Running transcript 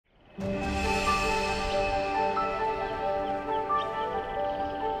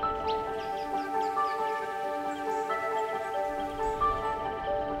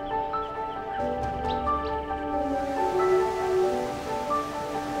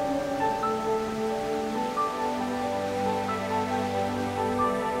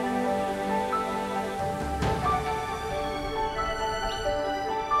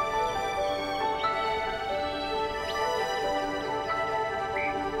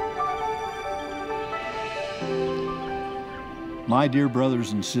My dear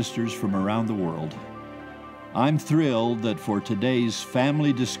brothers and sisters from around the world, I'm thrilled that for today's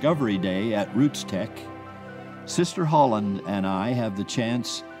Family Discovery Day at RootsTech, Sister Holland and I have the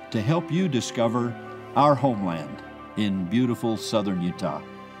chance to help you discover our homeland in beautiful southern Utah.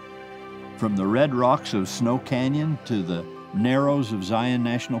 From the red rocks of Snow Canyon to the narrows of Zion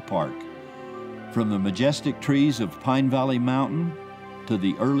National Park, from the majestic trees of Pine Valley Mountain to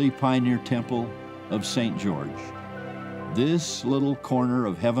the early pioneer temple of St. George. This little corner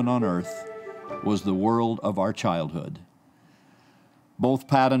of heaven on earth was the world of our childhood. Both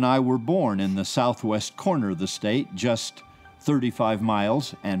Pat and I were born in the southwest corner of the state, just 35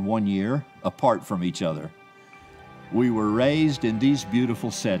 miles and 1 year apart from each other. We were raised in these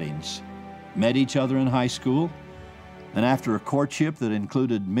beautiful settings, met each other in high school, and after a courtship that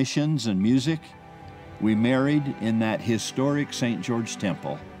included missions and music, we married in that historic St. George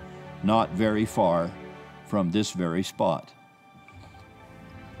Temple, not very far from this very spot.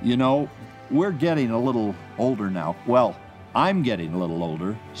 You know, we're getting a little older now. Well, I'm getting a little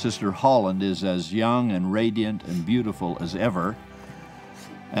older. Sister Holland is as young and radiant and beautiful as ever.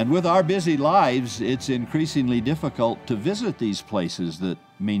 And with our busy lives, it's increasingly difficult to visit these places that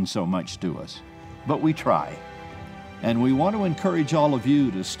mean so much to us. But we try. And we want to encourage all of you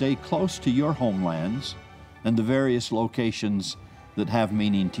to stay close to your homelands and the various locations that have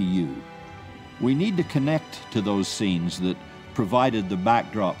meaning to you. We need to connect to those scenes that provided the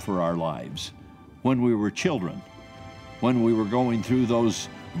backdrop for our lives when we were children, when we were going through those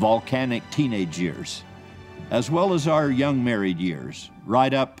volcanic teenage years, as well as our young married years,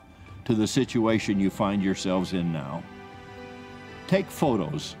 right up to the situation you find yourselves in now. Take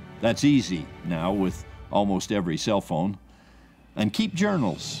photos. That's easy now with almost every cell phone. And keep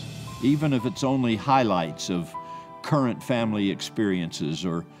journals, even if it's only highlights of current family experiences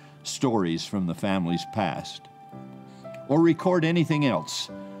or stories from the family's past. Or record anything else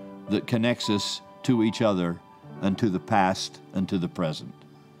that connects us to each other and to the past and to the present.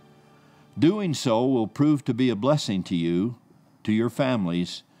 Doing so will prove to be a blessing to you, to your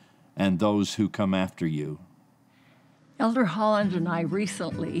families, and those who come after you. Elder Holland and I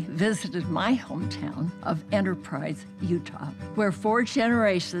recently visited my hometown of Enterprise, Utah, where 4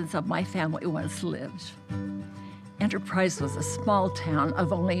 generations of my family once lived. Enterprise was a small town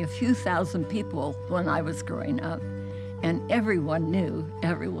of only a few thousand people when I was growing up, and everyone knew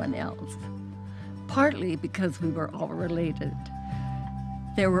everyone else, partly because we were all related.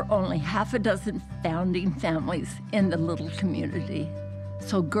 There were only half a dozen founding families in the little community,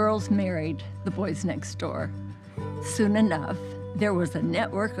 so girls married the boys next door. Soon enough, there was a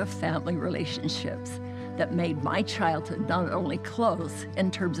network of family relationships that made my childhood not only close in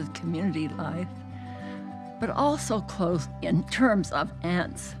terms of community life, but also close in terms of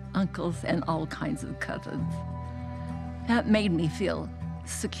aunts, uncles, and all kinds of cousins. That made me feel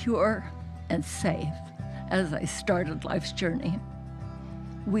secure and safe as I started life's journey.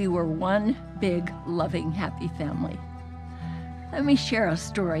 We were one big, loving, happy family. Let me share a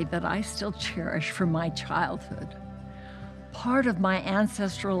story that I still cherish from my childhood. Part of my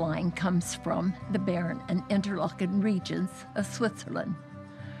ancestral line comes from the Bern and Interlaken regions of Switzerland.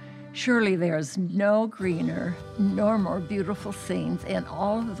 Surely there is no greener nor more beautiful scenes in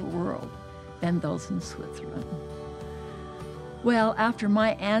all of the world than those in Switzerland. Well, after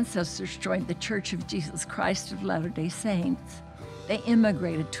my ancestors joined the Church of Jesus Christ of Latter-day Saints, they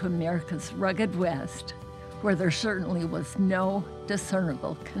immigrated to America's rugged West, where there certainly was no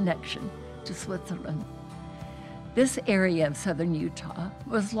discernible connection to Switzerland. This area of southern Utah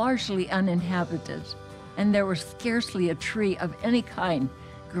was largely uninhabited, and there was scarcely a tree of any kind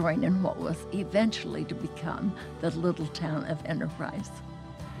growing in what was eventually to become the little town of Enterprise.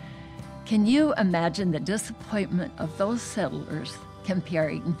 Can you imagine the disappointment of those settlers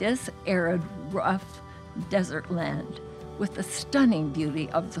comparing this arid, rough desert land with the stunning beauty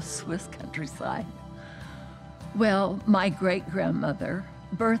of the Swiss countryside? Well, my great-grandmother,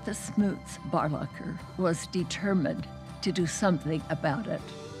 Bertha Smootz Barlacher, was determined to do something about it.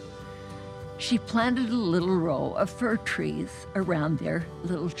 She planted a little row of fir trees around their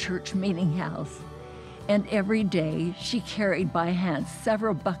little church meeting house, and every day she carried by hand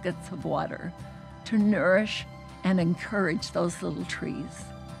several buckets of water to nourish and encourage those little trees.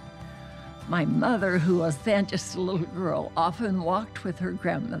 My mother, who was then just a little girl, often walked with her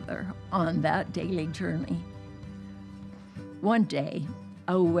grandmother on that daily journey. One day,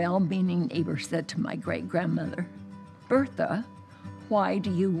 a well-meaning neighbor said to my great-grandmother, "Bertha, why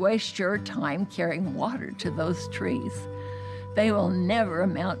do you waste your time carrying water to those trees? They will never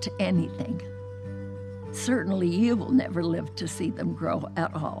amount to anything. Certainly you will never live to see them grow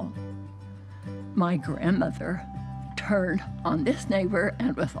at all." My grandmother turned on this neighbor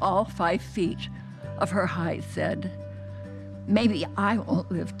and with all 5 feet of her height said, "Maybe I won't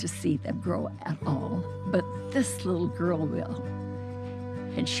live to see them grow at all, but this little girl will."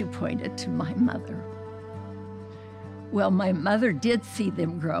 And she pointed to my mother. Well, my mother did see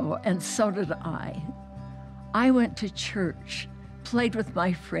them grow, and so did I. I went to church, played with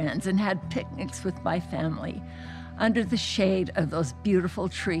my friends, and had picnics with my family under the shade of those beautiful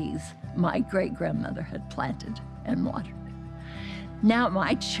trees my great-grandmother had planted and watered. Now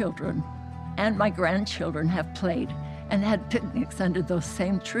my children and my grandchildren have played and had picnics under those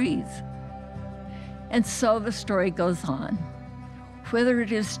same trees. And so the story goes on. Whether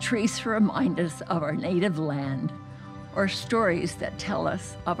it is trees to remind us of our native land, or stories that tell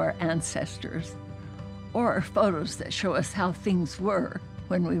us of our ancestors, or photos that show us how things were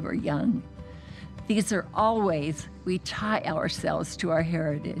when we were young, these are all ways we tie ourselves to our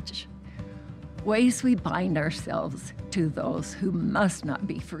heritage, ways we bind ourselves to those who must not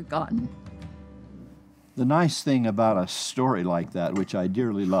be forgotten. The nice thing about a story like that, which I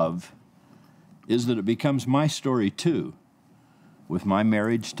dearly love, is that it becomes my story too. With my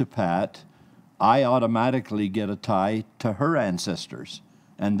marriage to Pat, I automatically get a tie to her ancestors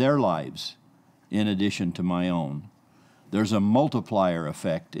and their lives, in addition to my own. There's a multiplier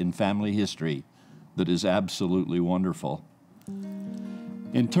effect in family history that is absolutely wonderful.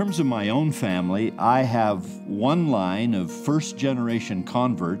 In terms of my own family, I have one line of first-generation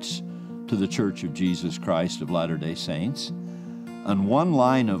converts to the Church of Jesus Christ of Latter-day Saints, and one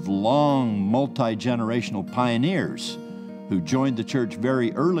line of long, multi-generational pioneers who joined the church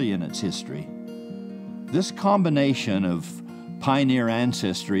very early in its history. This combination of pioneer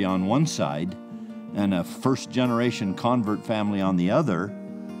ancestry on one side and a first-generation convert family on the other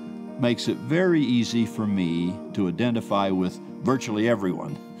makes it very easy for me to identify with virtually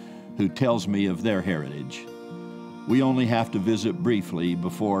everyone who tells me of their heritage. We only have to visit briefly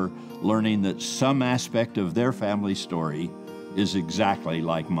before learning that some aspect of their family story is exactly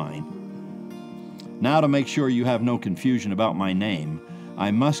like mine. Now, to make sure you have no confusion about my name,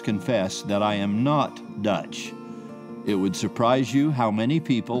 I must confess that I am not Dutch. It would surprise you how many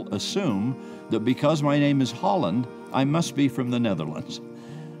people assume that because my name is Holland, I must be from the Netherlands.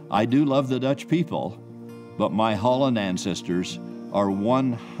 I do love the Dutch people, but my Holland ancestors are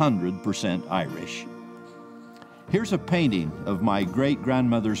 100% Irish. Here's a painting of my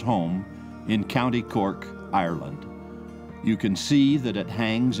great-grandmother's home in County Cork, Ireland. You can see that it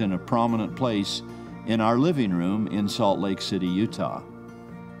hangs in a prominent place in our living room in Salt Lake City, Utah.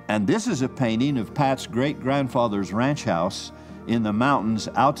 And this is a painting of Pat's great-grandfather's ranch house in the mountains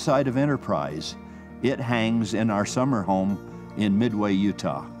outside of Enterprise. It hangs in our summer home in Midway,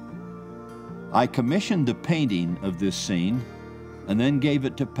 Utah. I commissioned the painting of this scene and then gave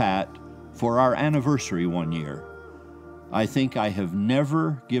it to Pat for our anniversary one year. I think I have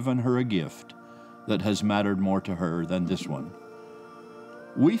never given her a gift that has mattered more to her than this one.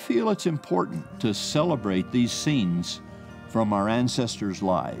 We feel it's important to celebrate these scenes from our ancestors'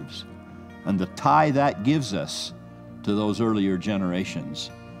 lives and the tie that gives us to those earlier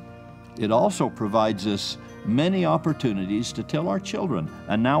generations. It also provides us many opportunities to tell our children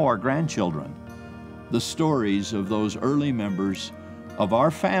and now our grandchildren the stories of those early members of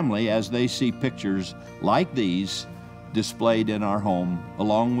our family as they see pictures like these displayed in our home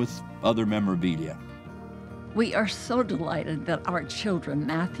along with other memorabilia. We are so delighted that our children,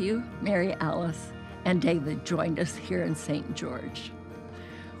 Matthew, Mary Alice, and David joined us here in St. George.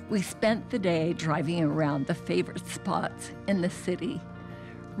 We spent the day driving around the favorite spots in the city,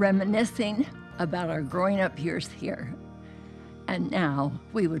 reminiscing about our growing up years here. And now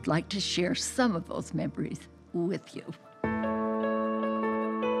we would like to share some of those memories with you.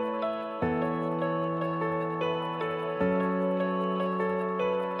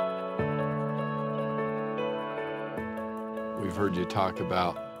 We've heard you talk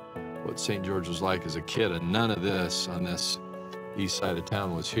about what St. George was like as a kid, and none of this on this east side of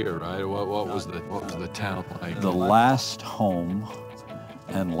town was here, right? What was the town like? The last home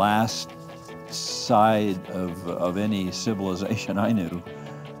and last side of any civilization I knew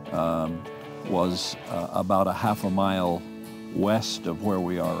was about a half a mile west of where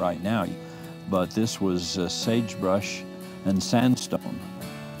we are right now. But this was sagebrush and sandstone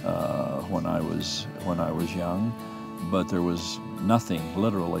when I was young. But there was nothing,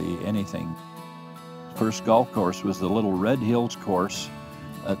 literally anything. First golf course was the little Red Hills course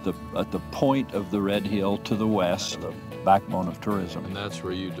at the point of the Red Hill to the west, the backbone of tourism. And that's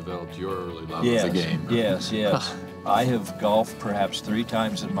where you developed your early love of the game. Yes. I have golfed perhaps 3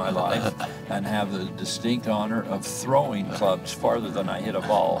 times in my life and have the distinct honor of throwing clubs farther than I hit a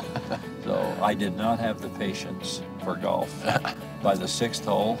ball. So I did not have the patience for golf. By the 6th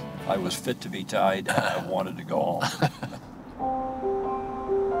hole, I was fit to be tied and I wanted to go home.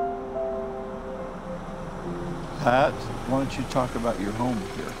 Pat, why don't you talk about your home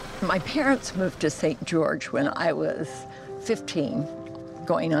here? My parents moved to St. George when I was 15,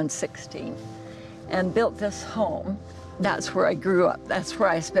 going on 16, and built this home. That's where I grew up. That's where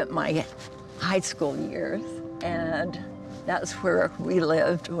I spent my high school years, and that's where we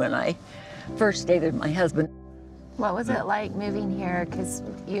lived when I first dated my husband. What was it like moving here? Because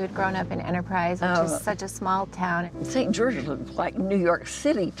you had grown up in Enterprise, which is such a small town. St. George looked like New York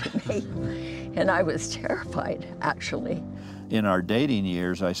City to me, and I was terrified, actually. In our dating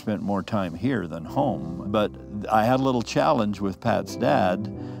years, I spent more time here than home, but I had a little challenge with Pat's dad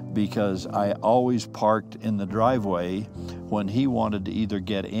because I always parked in the driveway when he wanted to either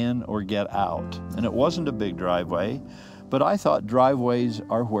get in or get out. And it wasn't a big driveway, but I thought driveways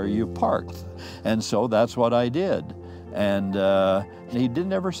are where you park. And so that's what I did. And he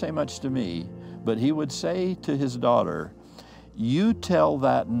didn't ever say much to me, but he would say to his daughter, "You tell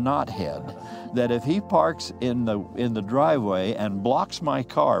that knothead that if he parks in the driveway and blocks my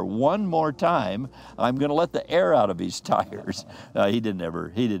car one more time, I'm going to let the air out of his tires." He didn't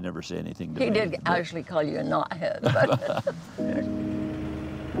ever say anything to me. He did actually call you a knothead. But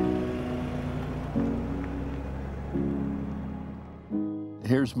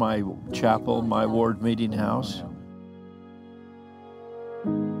Here's my chapel, my ward meeting house.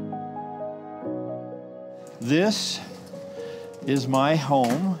 This is my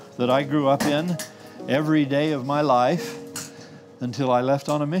home that I grew up in every day of my life until I left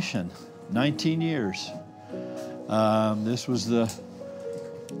on a mission, 19 years. This was the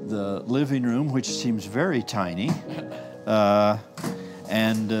living room, which seems very tiny,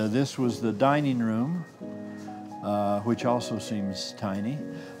 and this was the dining room, which also seems tiny.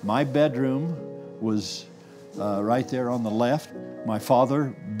 My bedroom was right there on the left. My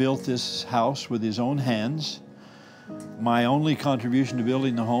father built this house with his own hands. My only contribution to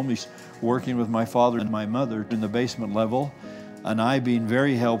building the home is working with my father and my mother in the basement level, and I, being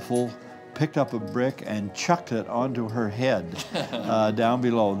very helpful, picked up a brick and chucked it onto her head down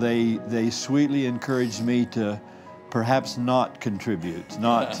below. They sweetly encouraged me to perhaps not contribute,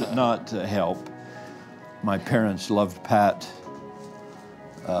 not help. My parents loved Pat.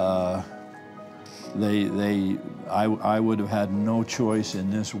 I would have had no choice in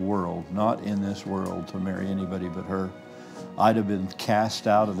this world, not in this world, to marry anybody but her. I'd have been cast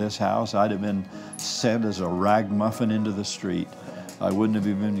out of this house. I'd have been sent as a ragamuffin into the street. I wouldn't have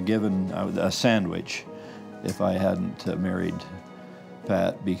even been given a sandwich if I hadn't married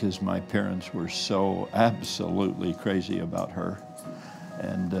Pat, because my parents were so absolutely crazy about her,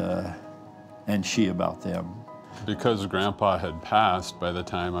 and she about them. Because Grandpa had passed by the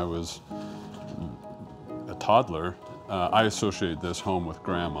time I was a toddler, I associate this home with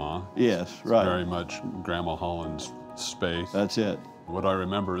Grandma. Yes, right. It's very much Grandma Holland's space. That's it. What I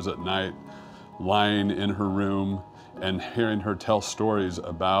remember is at night, lying in her room and hearing her tell stories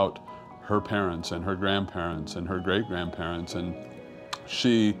about her parents and her grandparents and her great-grandparents, and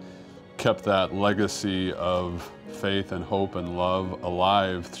she kept that legacy of faith and hope and love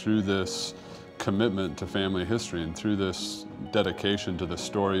alive through this commitment to family history and through this dedication to the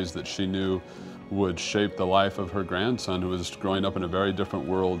stories that she knew would shape the life of her grandson, who was growing up in a very different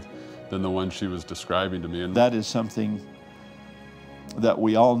world than the one she was describing to me. And that is something that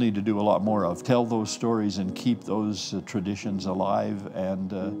we all need to do a lot more of. Tell those stories and keep those traditions alive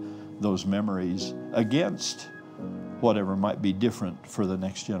and those memories against whatever might be different for the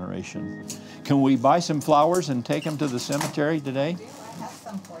next generation. Can we buy some flowers and take them to the cemetery today?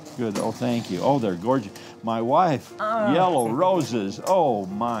 Good. Oh, thank you. Oh, they're gorgeous. My wife, yellow roses. Oh,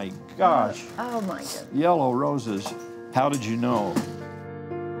 my gosh. oh my goodness. Yellow roses. How did you know?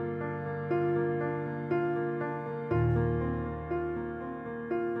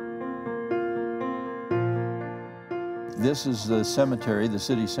 This is the cemetery, the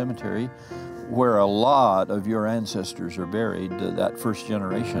city cemetery, where a lot of your ancestors are buried, that first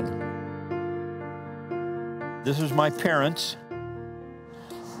generation. This is my parents.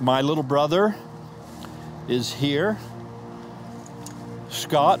 My little brother is here.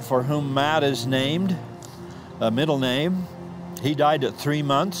 Scott, for whom Matt is named, a middle name. He died at 3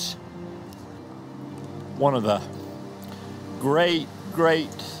 months. One of the great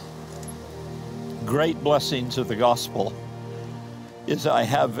blessings of the gospel is I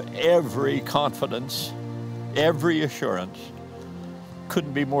have every confidence, every assurance,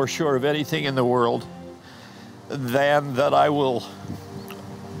 couldn't be more sure of anything in the world, than that I will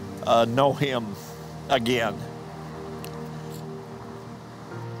know him again.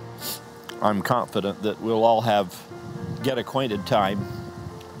 I'm confident that we'll all have get acquainted time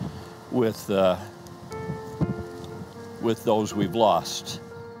with those we've lost.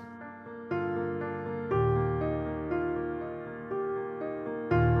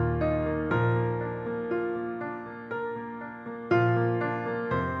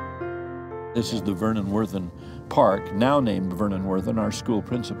 This is the Vernon Worthen Park, now named Vernon Worthen, our school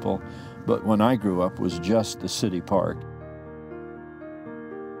principal, but when I grew up was just the city park.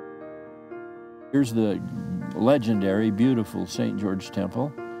 Here's the legendary, beautiful St. George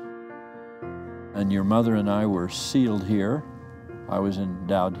Temple. And your mother and I were sealed here. I was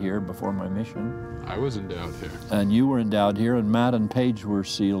endowed here before my mission. I was endowed here. And you were endowed here, and Matt and Paige were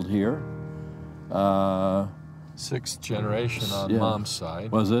sealed here. Sixth generation on Mom's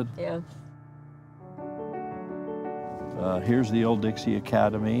side. Was it? Yeah. Here's the Old Dixie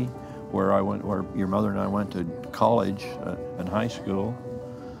Academy, where your mother and I went to college and high school.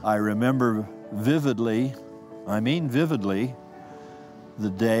 I remember vividly, the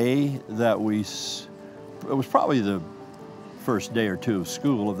day that it was probably the first day or two of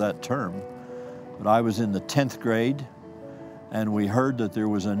school of that term, but I was in the 10th grade, and we heard that there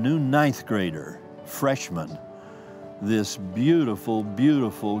was a new 9th grader, freshman, this beautiful,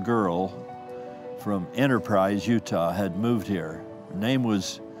 beautiful girl from Enterprise, Utah, had moved here. Her name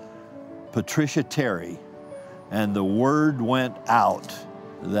was Patricia Terry, and the word went out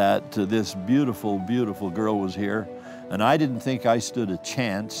that this beautiful, beautiful girl was here, and I didn't think I stood a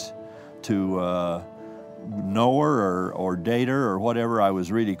chance to know her or date her or whatever. I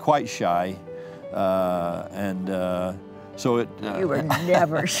was really quite shy, so it... You were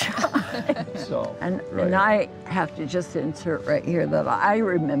never shy. So, and right. I have to just insert right here that I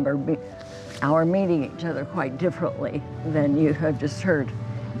remember our meeting each other quite differently than you have just heard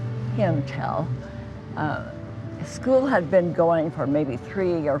him tell. School had been going for maybe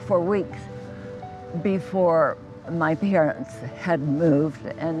 3 or 4 weeks before my parents had moved,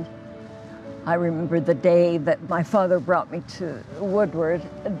 and I remember the day that my father brought me to Woodward.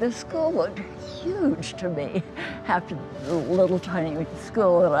 The school looked huge to me after the little tiny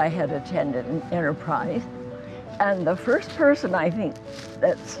school that I had attended in Enterprise. And the first person I think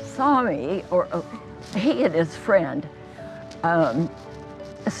that saw me, or he and his friend,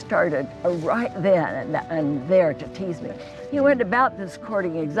 started right then and there to tease me. He went about this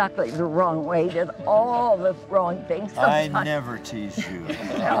courting exactly the wrong way, did all the wrong things. I never teased you.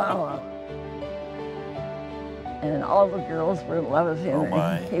 No. And all the girls were in love with him. Oh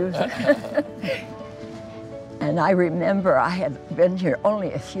my. He was, and I remember I had been here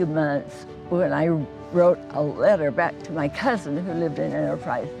only a few months when I wrote a letter back to my cousin who lived in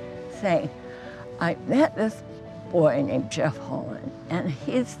Enterprise saying, I met this boy named Jeff Holland, and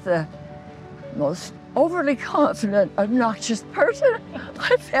he's the most overly confident, obnoxious person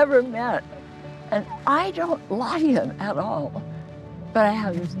I've ever met. And I don't like him at all, but I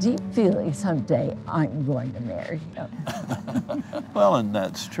have this deep feeling someday I'm going to marry him. Well, and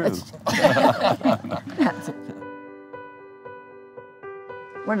that's true.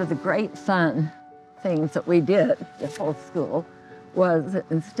 One of the great fun things that we did this whole school was that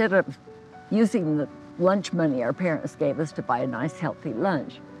instead of using the lunch money our parents gave us to buy a nice healthy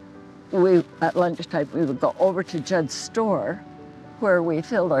lunch, at lunchtime we would go over to Judd's store where we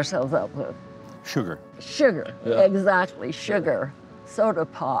filled ourselves up with Sugar. Sugar, Yeah. exactly, sugar, soda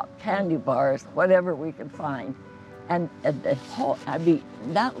pop, candy bars, whatever we could find. And the whole,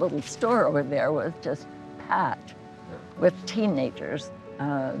 that little store over there was just packed with teenagers.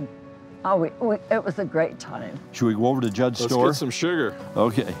 It was a great time. Should we go over to Judd's store? Let's get some sugar.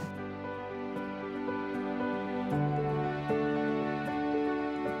 Okay.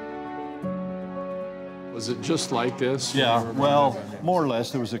 Was it just like this? Yeah, well, more or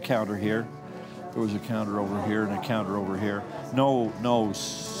less. There was a counter here. There was a counter over here and a counter over here. No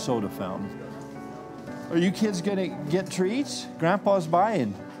soda fountain. Are you kids gonna get treats? Grandpa's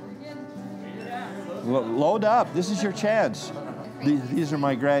buying. Load up. This is your chance. These are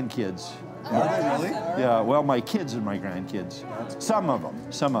my grandkids. Are they really? Yeah, well, my kids are my grandkids. Some of them.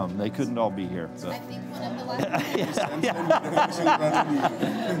 They couldn't all be here. But. I think one of the last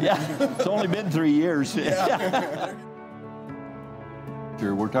Yeah, it's only been 3 years. Yeah.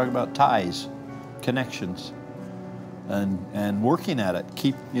 We're talking about ties, connections, and working at it.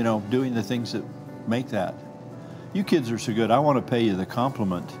 Keep, doing the things that make that. You kids are so good. I want to pay you the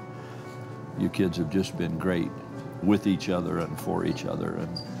compliment. You kids have just been great with each other and for each other,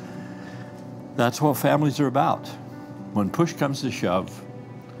 and that's what families are about. When push comes to shove,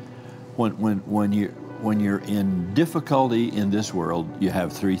 when When you're in difficulty in this world, you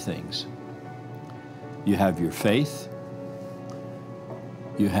have three things. You have your faith,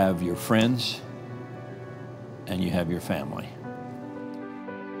 you have your friends, and you have your family.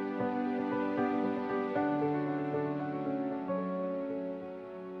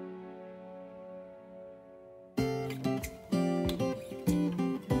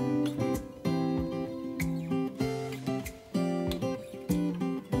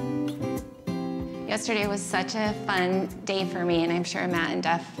 Yesterday was such a fun day for me, and I'm sure Matt and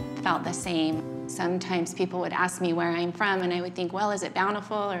Duff felt the same. Sometimes people would ask me where I'm from, and I would think, well, is it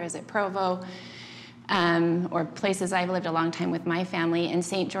Bountiful or is it Provo? Or places I've lived a long time with my family, and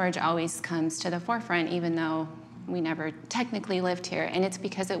St. George always comes to the forefront, even though we never technically lived here. And it's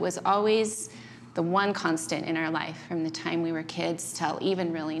because it was always the one constant in our life from the time we were kids till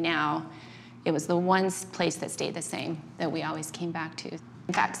even really now. It was the one place that stayed the same, that we always came back to.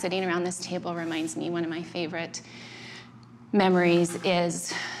 In fact, sitting around this table reminds me, one of my favorite memories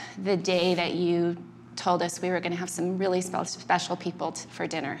is the day that you told us we were going to have some really special people for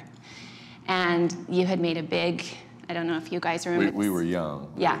dinner. And you had made a big, I don't know if you guys remember. We were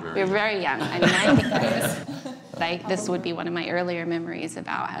young. Yeah, we were very young. I mean, I think this would be one of my earlier memories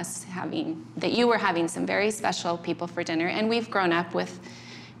about us that you were having some very special people for dinner. And we've grown up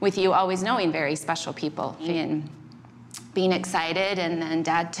with you always knowing very special people and being excited. And then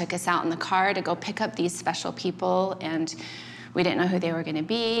Dad took us out in the car to go pick up these special people, and we didn't know who they were going to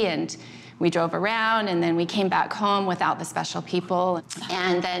be. And we drove around, and then we came back home without the special people.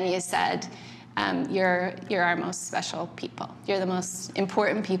 And then you said, you're our most special people. You're the most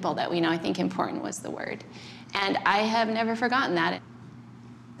important people that we know. I think important was the word. And I have never forgotten that.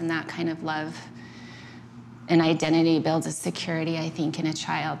 And that kind of love and identity builds a security, I think, in a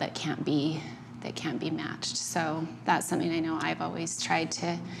child that can't be matched. So that's something I know I've always tried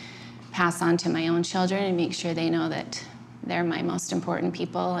to pass on to my own children and make sure they know that they're my most important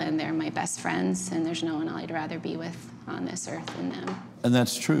people and they're my best friends, and there's no one I'd rather be with on this earth than them. And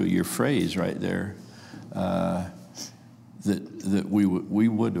that's true, your phrase right there, that we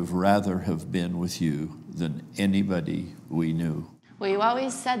would have rather have been with you than anybody we knew. Well, you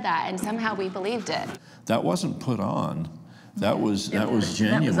always said that, and somehow we believed it. That wasn't put on. That was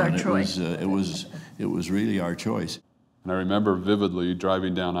genuine. That was our choice. It was really our choice. And I remember vividly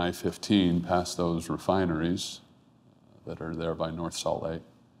driving down I-15 past those refineries that are there by North Salt Lake,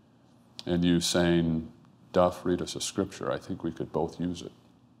 and you saying, Duff, read us a scripture. I think we could both use it.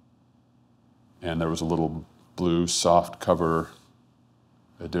 And there was a little blue soft cover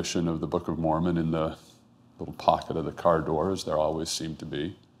edition of the Book of Mormon in the little pocket of the car door, as there always seemed to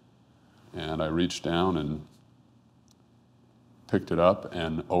be. And I reached down and picked it up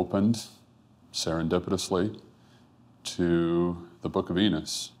and opened serendipitously to the Book of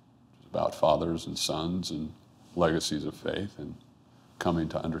Enos, which is about fathers and sons and legacies of faith and coming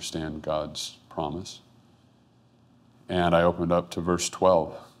to understand God's promise. And I opened up to verse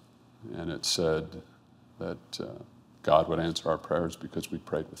 12, and it said that God would answer our prayers because we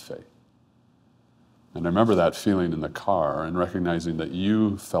prayed with faith. And I remember that feeling in the car and recognizing that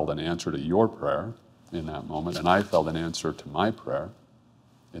you felt an answer to your prayer in that moment, and I felt an answer to my prayer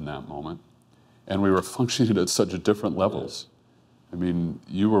in that moment. And we were functioning at such different levels. I mean,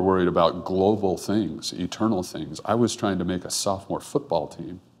 you were worried about global things, eternal things. I was trying to make a sophomore football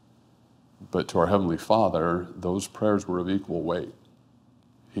team. But to our Heavenly Father, those prayers were of equal weight.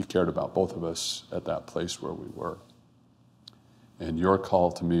 He cared about both of us at that place where we were. And your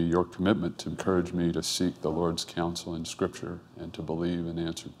call to me, your commitment to encourage me to seek the Lord's counsel in Scripture and to believe in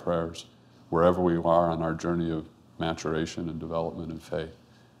answered prayers wherever we are on our journey of maturation and development in faith,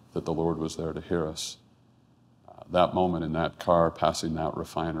 that the Lord was there to hear us. That moment in that car passing that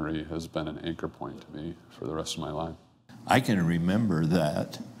refinery has been an anchor point to me for the rest of my life. I can remember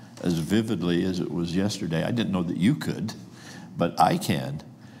that as vividly as it was yesterday. I didn't know that you could, but I can,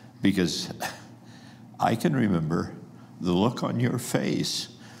 because I can remember the look on your face.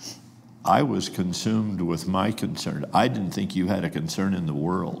 I was consumed with my concern. I didn't think you had a concern in the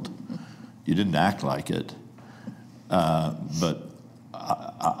world. You didn't act like it, but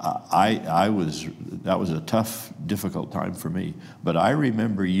that was a tough, difficult time for me. But I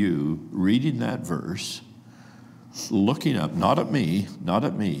remember you reading that verse, looking up, not at me.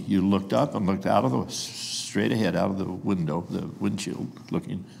 You looked up and looked straight ahead out of the window, the windshield,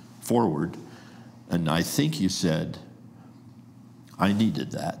 looking forward. And I think you said, I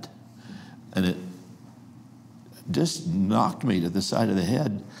needed that. And it just knocked me to the side of the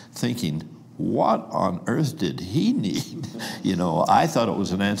head thinking, what on earth did he need? You know, I thought it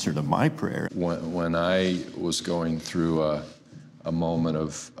was an answer to my prayer. When I was going through a moment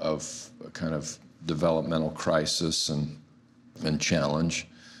of kind of developmental crisis and challenge.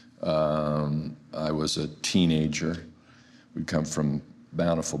 I was a teenager. We'd come from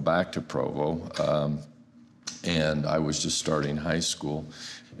Bountiful back to Provo, and I was just starting high school,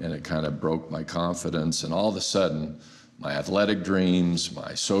 and it kind of broke my confidence, and all of a sudden, my athletic dreams,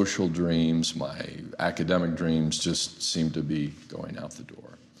 my social dreams, my academic dreams just seemed to be going out the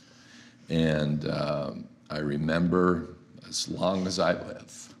door. And I remember, as long as I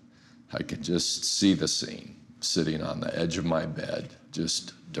live, I could just see the scene, sitting on the edge of my bed,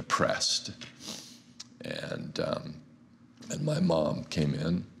 just depressed. And my mom came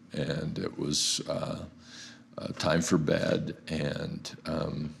in, and it was time for bed, and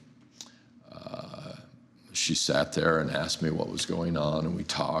she sat there and asked me what was going on, and we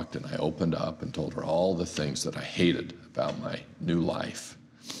talked, and I opened up and told her all the things that I hated about my new life.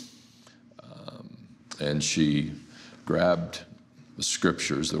 And she grabbed the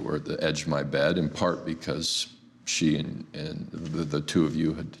scriptures that were at the edge of my bed, in part because she and the two of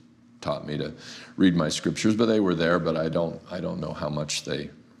you had taught me to read my scriptures, but they were there, but I don't know how much they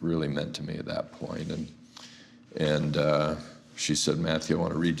really meant to me at that point. And she said, "Matthew, I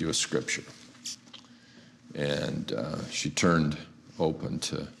want to read you a scripture." And she turned open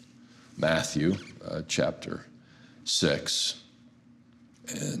to Matthew chapter 6,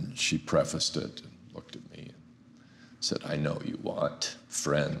 and she prefaced it and looked at me and said, "I know you want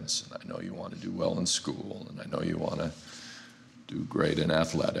friends, and I know you want to do well in school, and I know you want to do great in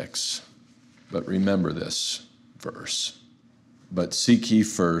athletics, but remember this verse. But seek ye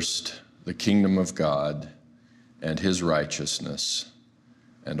first the kingdom of God and his righteousness,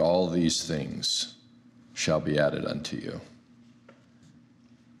 and all these things shall be added unto you."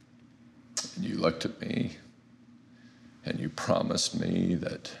 And you looked at me, and you promised me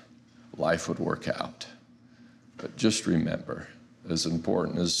that life would work out. But just remember, as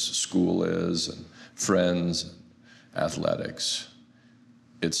important as school is, and friends, and athletics,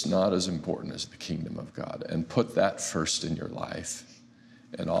 it's not as important as the kingdom of God. And put that first in your life,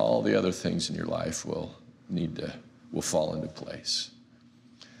 and all the other things in your life will fall into place.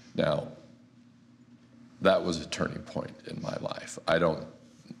 Now, that was a turning point in my life. I don't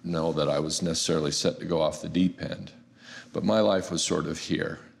know that I was necessarily set to go off the deep end, but my life was sort of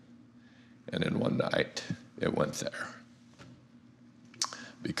here. And in one night, it went there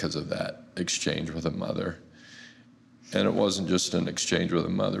because of that exchange with a mother. And it wasn't just an exchange with a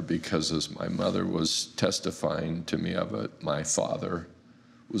mother, because as my mother was testifying to me of it, my father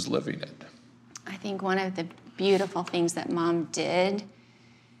was living it. I think one of the beautiful things that Mom did,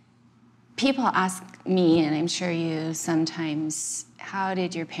 people ask me, and I'm sure you sometimes, how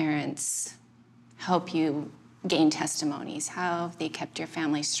did your parents help you gain testimonies? How have they kept your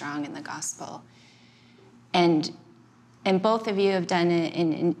family strong in the gospel? And both of you have done it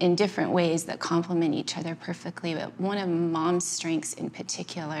in different ways that complement each other perfectly. But one of Mom's strengths in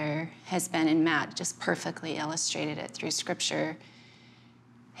particular has been, and Matt just perfectly illustrated it through Scripture,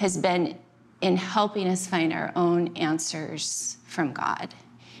 has been in helping us find our own answers from God.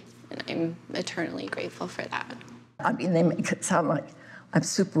 And I'm eternally grateful for that. I mean, they make it sound like I'm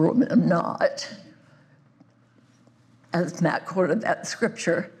superwoman. I'm not. As Matt quoted that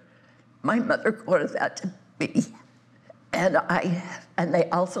scripture, my mother quoted that to me. And they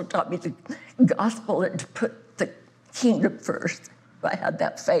also taught me the gospel and to put the kingdom first. I had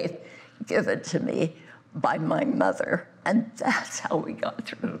that faith given to me by my mother, and that's how we got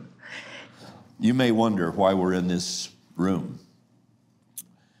through. You may wonder why we're in this room.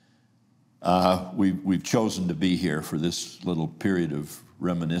 We've chosen to be here for this little period of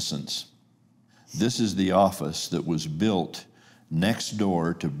reminiscence. This is the office that was built next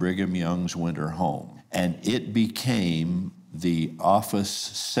door to Brigham Young's winter home, and it became the office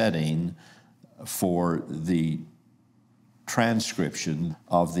setting for the transcription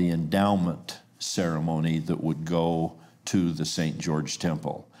of the endowment ceremony that would go to the St. George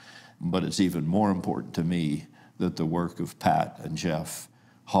Temple. But it's even more important to me that the work of Pat and Jeff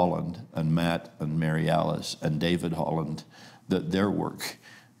Holland and Matt and Mary Alice and David Holland, that their work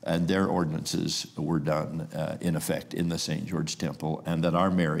and their ordinances were done in effect in the St. George Temple, and that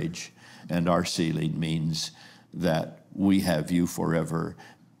our marriage and our sealing means that we have you forever.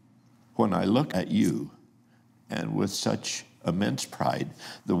 When I look at you, and with such immense pride,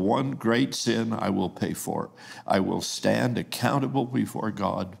 the one great sin I will pay for, I will stand accountable before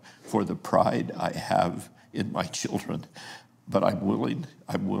God for the pride I have in my children. But I'm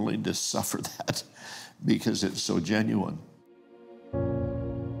willing to suffer that because it's so genuine.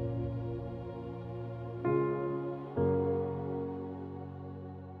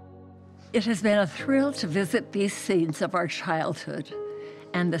 It has been a thrill to visit these scenes of our childhood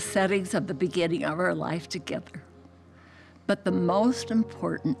and the settings of the beginning of our life together. But the most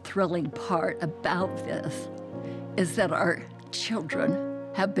important, thrilling part about this is that our children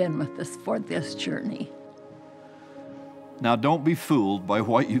have been with us for this journey. Now, don't be fooled by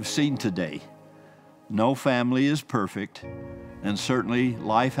what you've seen today. No family is perfect, and certainly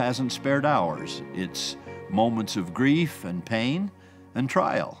life hasn't spared ours. It's moments of grief and pain and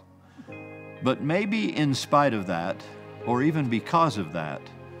trial. But maybe in spite of that, or even because of that,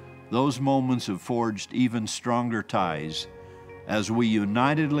 those moments have forged even stronger ties as we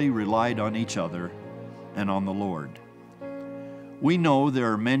unitedly relied on each other and on the Lord. We know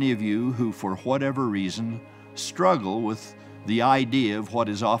there are many of you who, for whatever reason, struggle with the idea of what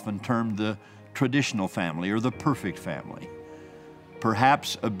is often termed the traditional family or the perfect family.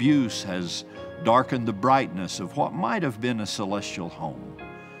 Perhaps abuse has darkened the brightness of what might have been a celestial home.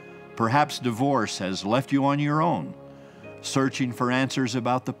 Perhaps divorce has left you on your own, searching for answers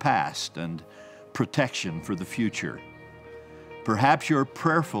about the past and protection for the future. Perhaps you're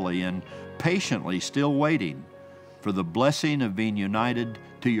prayerfully and patiently still waiting for the blessing of being united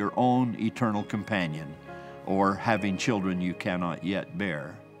to your own eternal companion, or having children you cannot yet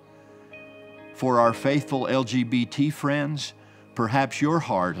bear. For our faithful LGBT friends, perhaps your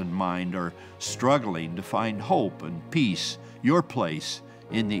heart and mind are struggling to find hope and peace, your place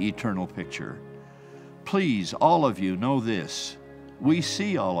in the eternal picture. Please, all of you, know this. We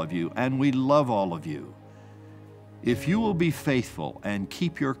see all of you and we love all of you. If you will be faithful and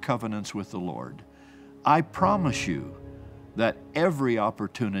keep your covenants with the Lord, I promise you that every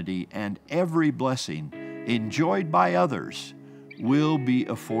opportunity and every blessing enjoyed by others will be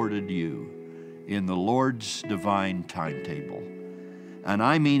afforded you in the Lord's divine timetable. And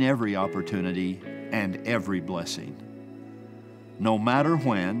I mean every opportunity and every blessing. No matter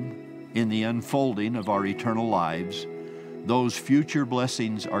when, in the unfolding of our eternal lives, those future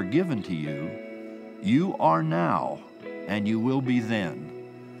blessings are given to you, you are now, and you will be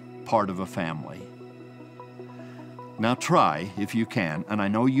then, part of a family. Now try, if you can, and I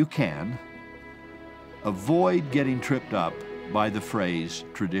know you can, avoid getting tripped up by the phrase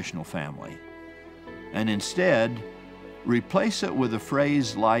traditional family, and instead replace it with a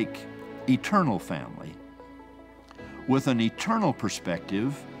phrase like eternal family. With an eternal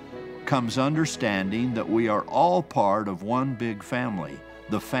perspective comes understanding that we are all part of one big family,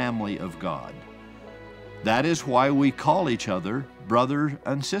 the family of God. That is why we call each other brother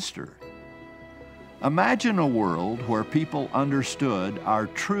and sister. Imagine a world where people understood our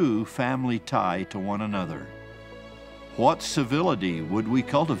true family tie to one another. What civility would we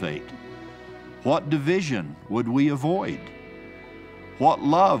cultivate? What division would we avoid? What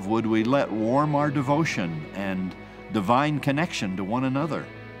love would we let warm our devotion and divine connection to one another?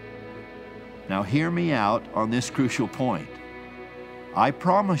 Now hear me out on this crucial point. I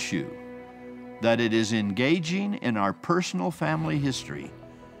promise you that it is engaging in our personal family history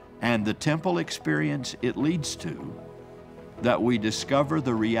and the temple experience it leads to that we discover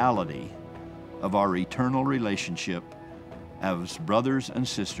the reality of our eternal relationship as brothers and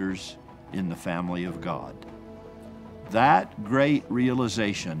sisters in the family of God. That great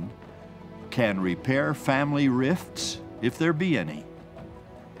realization can repair family rifts, if there be any.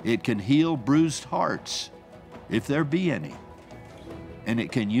 It can heal bruised hearts, if there be any. And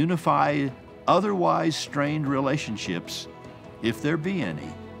it can unify otherwise strained relationships, if there be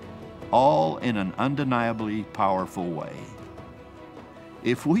any, all in an undeniably powerful way.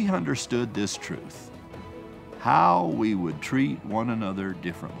 If we understood this truth, how we would treat one another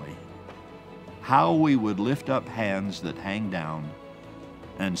differently, how we would lift up hands that hang down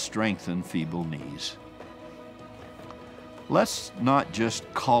and strengthen feeble knees. Let's not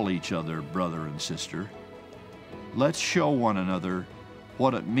just call each other brother and sister. Let's show one another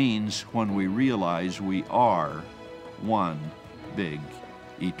what it means when we realize we are one big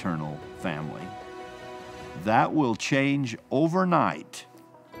eternal family. That will change overnight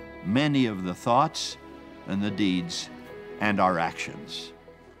many of the thoughts and the deeds and our actions.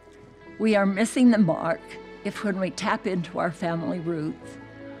 We are missing the mark if, when we tap into our family roots,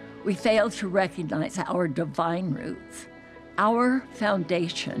 we fail to recognize our divine roots, our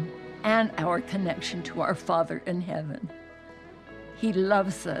foundation, and our connection to our Father in heaven. He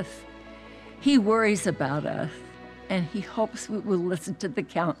loves us, He worries about us, and He hopes we will listen to the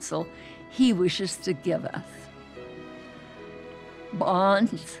counsel He wishes to give us.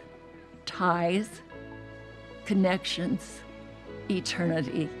 Bonds, ties, connections,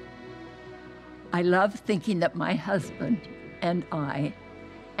 eternity. I love thinking that my husband and I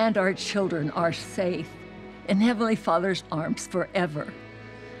and our children are safe in Heavenly Father's arms forever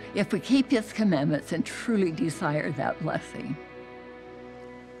if we keep His commandments and truly desire that blessing.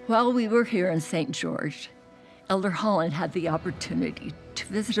 While we were here in St. George, Elder Holland had the opportunity to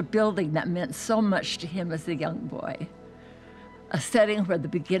visit a building that meant so much to him as a young boy, a setting where the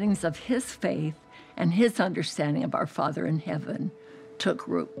beginnings of his faith and his understanding of our Father in heaven took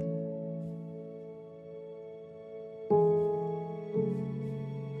root.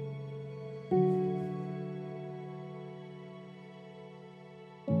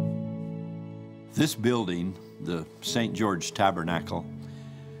 This building, the St. George Tabernacle,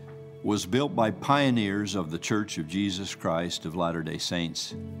 was built by pioneers of the Church of Jesus Christ of Latter-day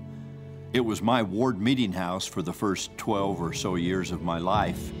Saints. It was my ward meeting house for the first 12 or so years of my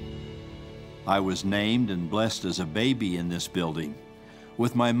life. I was named and blessed as a baby in this building,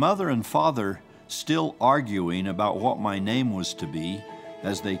 with my mother and father still arguing about what my name was to be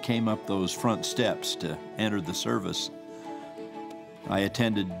as they came up those front steps to enter the service. I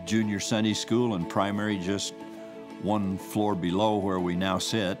attended junior Sunday school and primary just one floor below where we now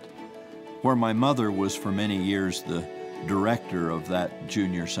sit, where my mother was for many years the director of that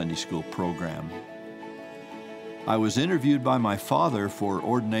junior Sunday school program. I was interviewed by my father for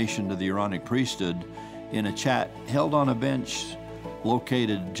ordination to the Aaronic priesthood in a chat held on a bench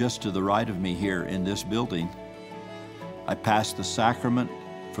located just to the right of me here in this building. I passed the sacrament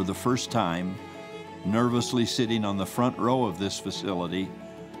for the first time, nervously sitting on the front row of this facility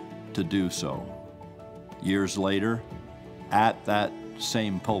to do so. Years later, at that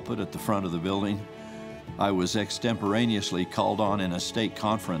same pulpit at the front of the building, I was extemporaneously called on in a stake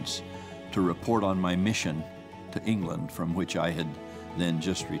conference to report on my mission to England, from which I had then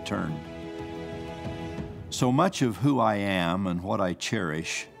just returned. So much of who I am and what I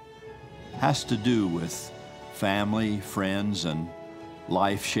cherish has to do with family, friends, and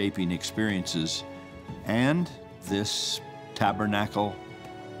life-shaping experiences, and this tabernacle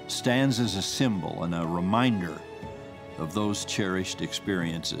stands as a symbol and a reminder of those cherished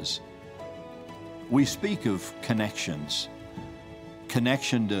experiences. We speak of connections,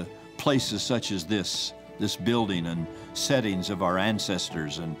 connection to places such as this building and settings of our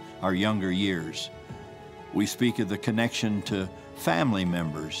ancestors and our younger years. We speak of the connection to family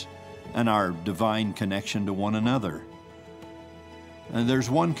members and our divine connection to one another. And there's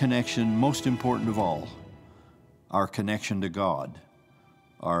one connection most important of all, our connection to God,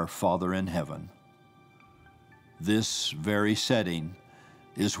 our Father in heaven. This very setting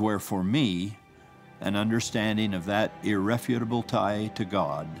is where, for me, an understanding of that irrefutable tie to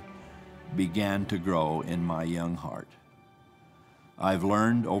God began to grow in my young heart. I've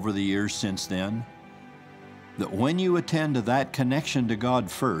learned over the years since then that when you attend to that connection to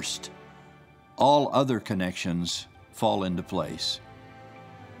God first, all other connections fall into place.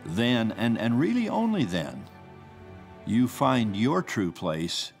 Then, and really only then, you find your true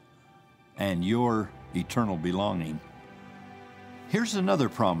place and your eternal belonging. Here's another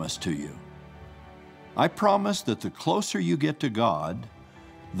promise to you. I promise that the closer you get to God,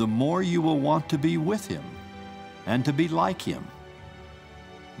 the more you will want to be with Him and to be like Him.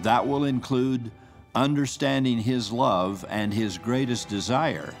 That will include understanding His love and His greatest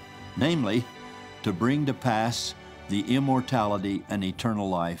desire, namely, to bring to pass the immortality and eternal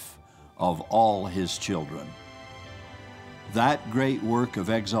life of all His children. That great work of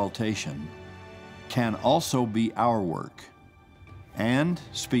exaltation can also be our work. And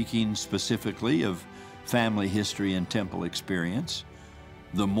speaking specifically of family history and temple experience,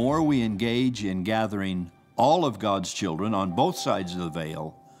 the more we engage in gathering all of God's children on both sides of the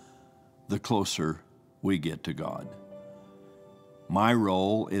veil, the closer we get to God. My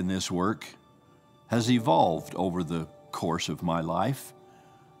role in this work has evolved over the course of my life.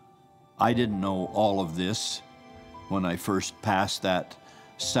 I didn't know all of this when I first passed that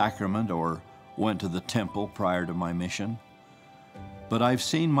sacrament or went to the temple prior to my mission, but I've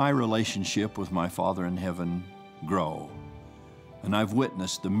seen my relationship with my Father in heaven grow, and I've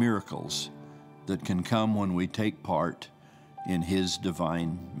witnessed the miracles that can come when we take part in His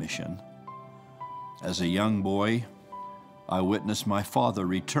divine mission. As a young boy, I witnessed my father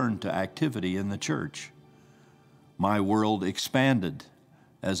return to activity in the church. My world expanded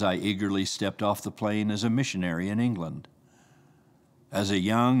as I eagerly stepped off the plane as a missionary in England. As a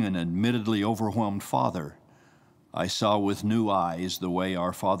young and admittedly overwhelmed father, I saw with new eyes the way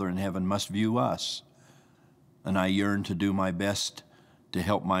our Father in heaven must view us, and I yearned to do my best to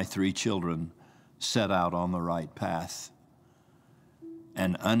help my 3 children set out on the right path.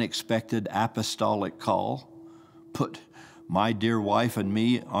 An unexpected apostolic call put my dear wife and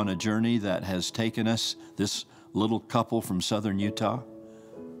me on a journey that has taken us, this little couple from southern Utah,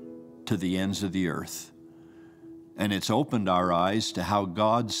 to the ends of the earth. And it's opened our eyes to how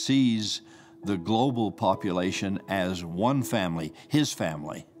God sees the global population as one family, His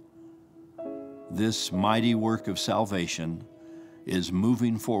family, This mighty work of salvation is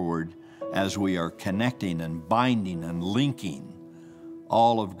moving forward as we are connecting and binding and linking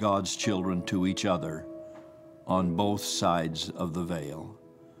all of God's children to each other on both sides of the veil.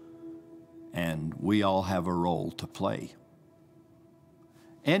 And we all have a role to play.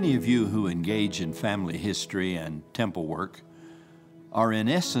 Any of you who engage in family history and temple work are in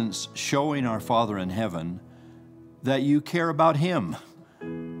essence showing our Father in heaven that you care about Him,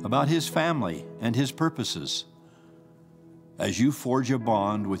 about His family and His purposes. As you forge a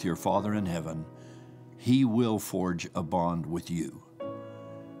bond with your Father in heaven, He will forge a bond with you.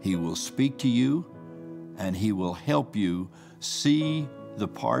 He will speak to you, and He will help you see the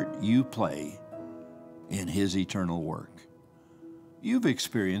part you play in His eternal work. You've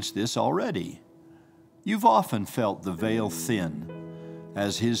experienced this already. You've often felt the veil thin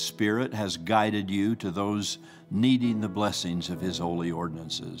as His Spirit has guided you to those needing the blessings of His holy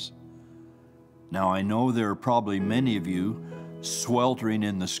ordinances. Now, I know there are probably many of you sweltering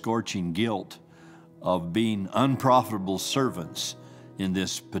in the scorching guilt of being unprofitable servants in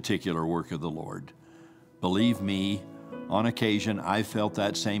this particular work of the Lord. Believe me, on occasion, I felt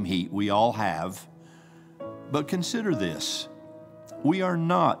that same heat. We all have. But consider this. We are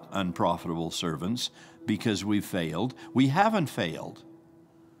not unprofitable servants because we failed. We haven't failed.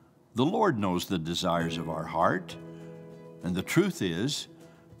 The Lord knows the desires of our heart. And the truth is,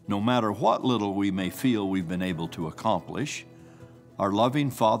 no matter what little we may feel we've been able to accomplish, our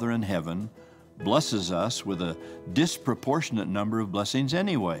loving Father in heaven blesses us with a disproportionate number of blessings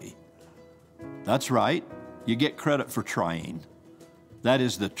anyway. That's right. You get credit for trying. That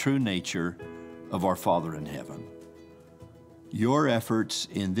is the true nature of our Father in heaven. Your efforts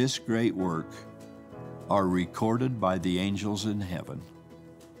in this great work are recorded by the angels in heaven.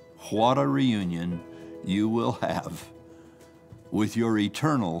 What a reunion you will have with your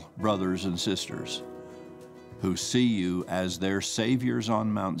eternal brothers and sisters who see you as their saviors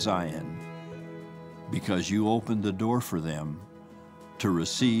on Mount Zion because you opened the door for them to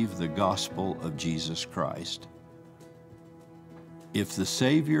receive the gospel of Jesus Christ. If the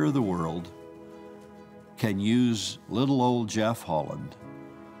Savior of the world can use little old Jeff Holland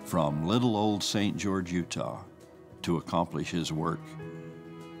from little old St. George, Utah, to accomplish His work,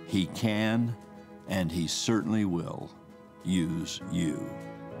 He can and He certainly will use you.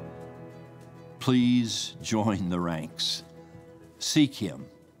 Please join the ranks. Seek Him.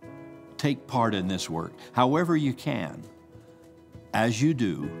 Take part in this work, however you can. As you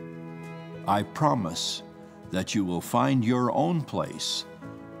do, I promise that you will find your own place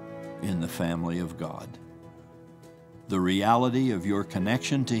in the family of God. The reality of your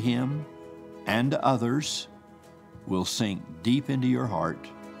connection to Him and to others will sink deep into your heart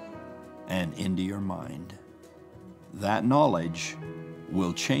and into your mind. That knowledge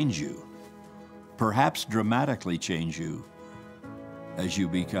will change you, perhaps dramatically change you, as you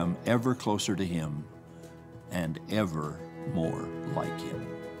become ever closer to Him and ever more like Him.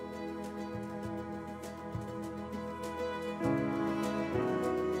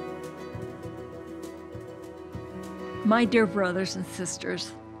 My dear brothers and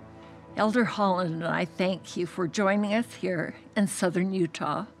sisters, Elder Holland and I thank you for joining us here in southern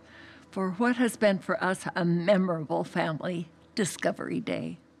Utah for what has been for us a memorable family discovery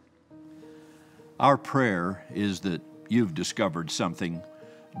day. Our prayer is that you've discovered something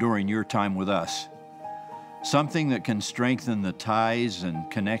during your time with us, something that can strengthen the ties and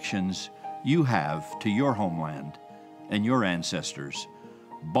connections you have to your homeland and your ancestors,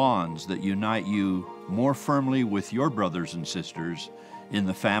 bonds that unite you more firmly with your brothers and sisters in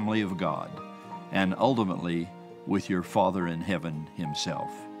the family of God, and ultimately with your Father in heaven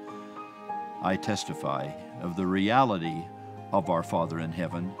Himself. I testify of the reality of our Father in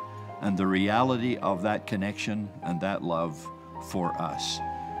heaven and the reality of that connection and that love for us.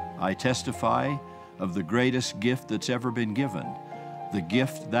 I testify of the greatest gift that's ever been given, the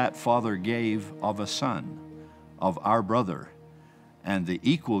gift that Father gave of a son, of our brother, and the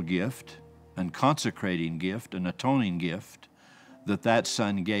equal gift and consecrating gift and atoning gift that that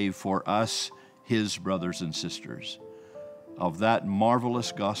Son gave for us, His brothers and sisters. Of that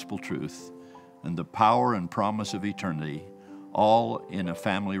marvelous gospel truth and the power and promise of eternity, all in a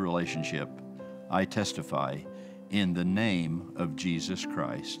family relationship, I testify in the name of Jesus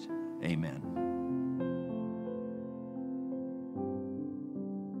Christ. Amen.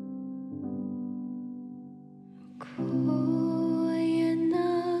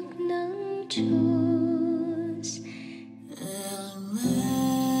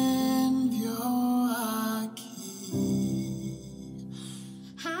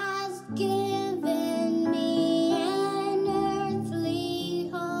 Given me an earthly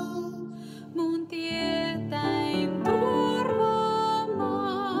home, moon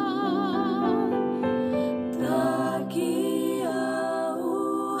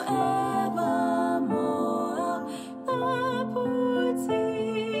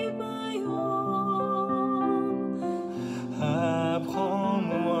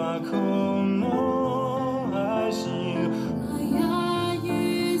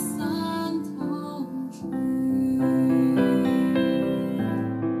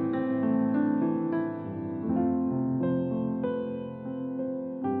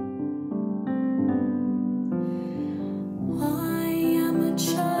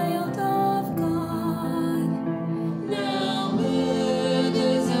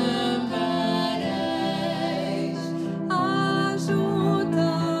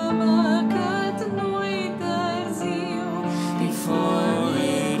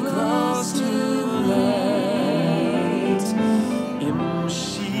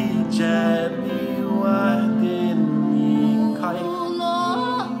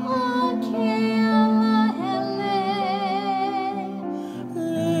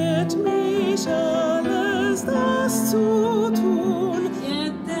Jesus.